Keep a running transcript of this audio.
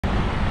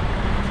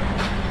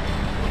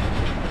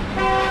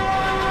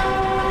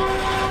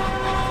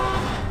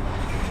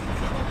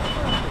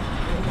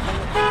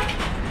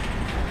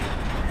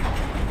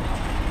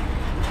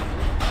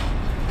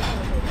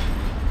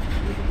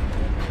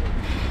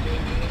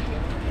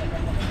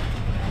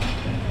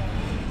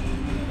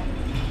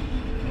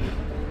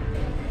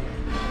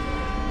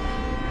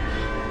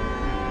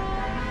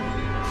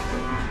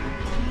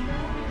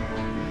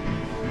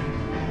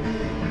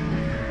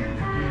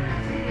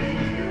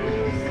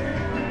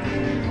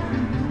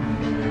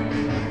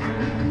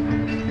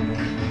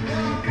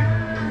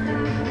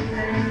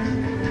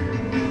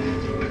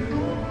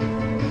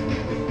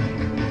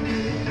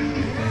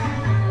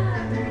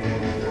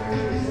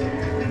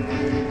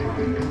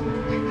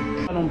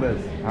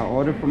I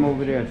ordered from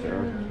over there,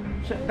 sir.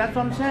 That's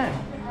what I'm saying.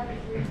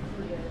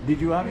 Did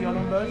you have your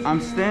numbers?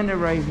 I'm standing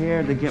right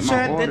here to get my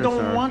Sir, order, they don't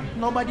sir. want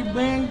nobody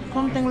bring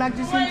something like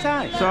this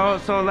inside.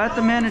 So let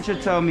the manager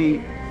tell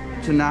me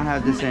to not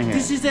have this in here.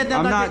 This is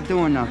I'm not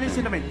doing nothing.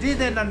 Listen to me. This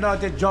is not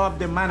the job of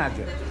the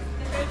manager.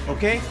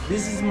 Okay?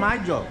 This is my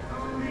job.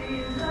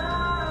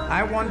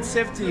 I want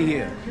safety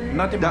here,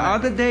 not the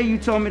other day you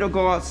told me to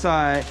go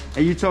outside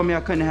and you told me I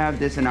couldn't have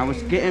this, and I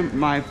was getting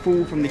my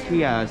food from the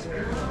kiosk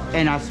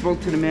and I spoke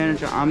to the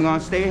manager. I'm gonna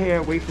stay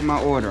here, wait for my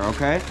order,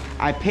 okay?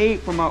 I paid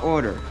for my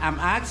order. I'm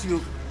asking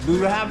you, do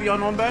you have your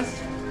numbers?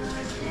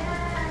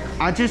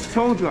 I just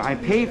told you I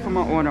paid for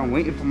my order. I'm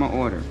waiting for my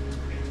order.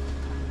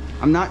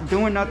 I'm not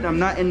doing nothing. I'm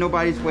not in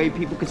nobody's way.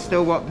 People can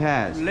still walk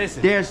past.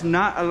 Listen. There's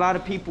not a lot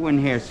of people in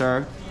here,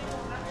 sir.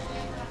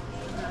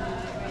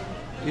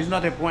 It's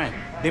not the point.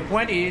 The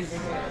point is...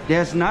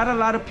 There's not a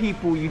lot of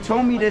people. You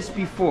told me this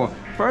before.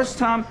 First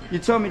time, you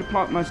told me to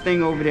park my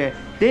thing over there.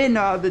 Then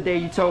the other day,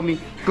 you told me,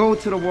 go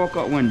to the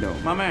walk-up window.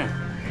 My man,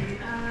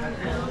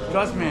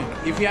 trust me,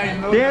 if you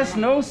are... There's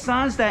no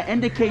signs that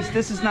indicates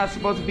this is not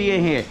supposed to be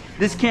in here.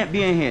 This can't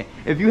be in here.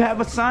 If you have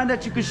a sign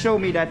that you can show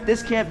me that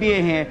this can't be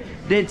in here,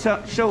 then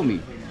show me.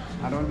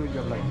 I don't do a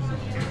job like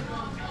this.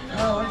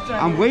 Oh, I'm sorry.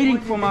 I'm waiting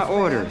for my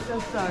order. I'm so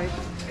sorry.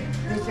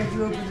 They said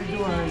you opened the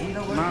door. You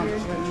know what? Ma'am,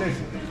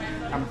 listen.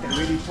 I'm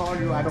really told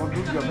you I don't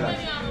do job like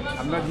this.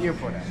 I'm not here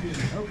for that.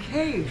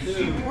 Okay,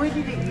 she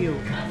pointed at you.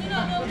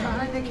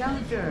 Behind the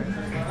counter.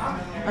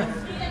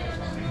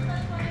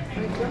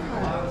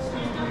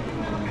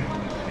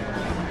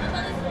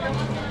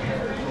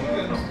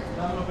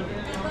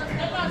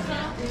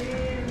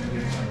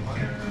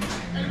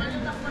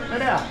 My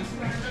God.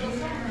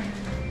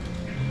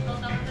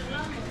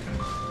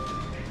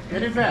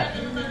 Jennifer.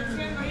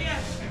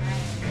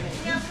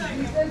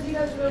 He says he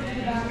has to go to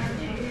the bathroom.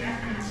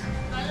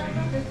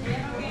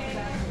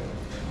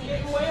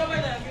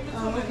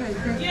 Oh, okay.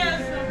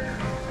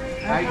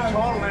 Thank you. I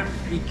told him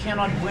he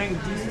cannot bring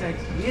these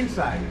things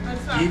inside.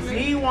 If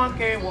he want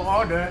to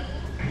order,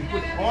 he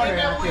could order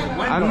at the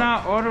window. I'm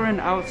not ordering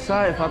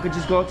outside. If I could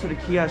just go to the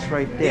kiosk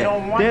right there.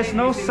 There's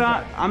no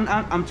sign.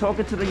 I'm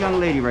talking to the young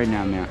lady right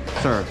now, man,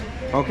 sir.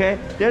 Okay?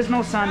 There's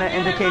no sign that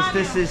indicates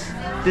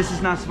this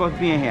is not supposed to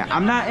be in here.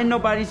 I'm not in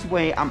nobody's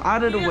way. I'm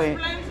out of the way.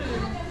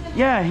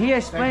 Yeah, he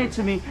explained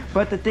to me,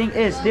 but the thing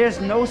is, there's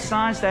no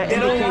signs that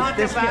indicates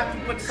this.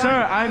 Sir,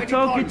 I'm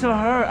talking to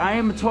her. I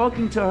am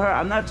talking to her.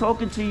 I'm not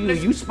talking to you.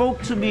 You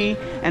spoke to me,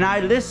 and I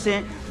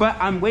listened, but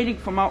I'm waiting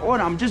for my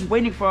order. I'm just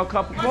waiting for a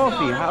cup of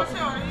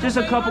coffee. Just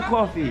a cup of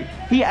coffee.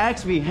 He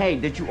asked me, hey,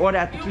 did you order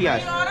at the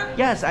kiosk?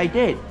 Yes, I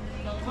did.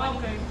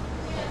 Okay.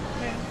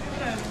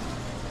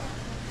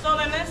 So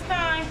the next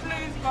time,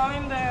 please go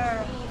in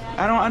there.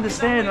 I don't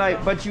understand,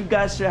 like, but you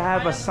guys should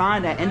have a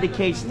sign that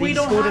indicates these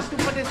scooters.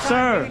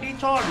 Sir,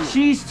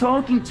 she's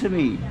talking to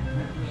me.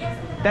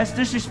 That's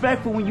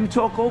disrespectful when you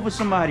talk over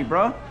somebody,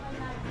 bro.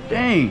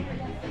 Dang.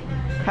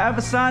 Have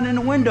a sign in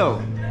the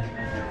window.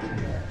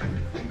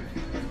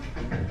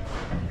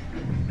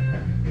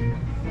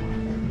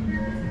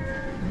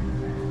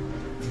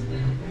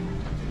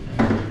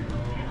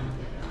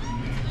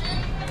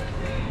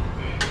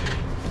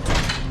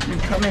 You're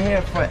coming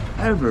here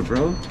forever,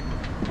 bro.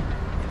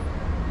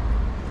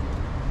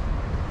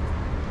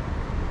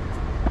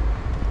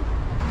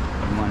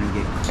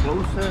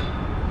 Closer,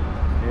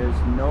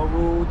 there's no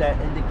rule that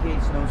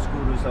indicates no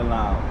scooters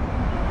allowed.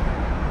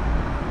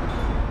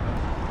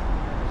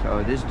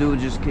 So this dude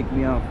just kicked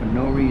me out for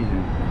no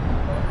reason.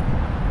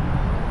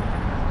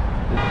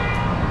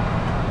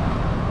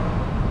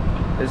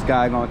 This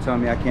guy gonna tell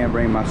me I can't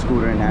bring my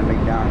scooter in that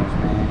McDonald's,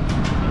 man.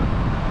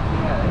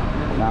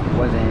 That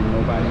wasn't in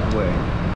nobody's way.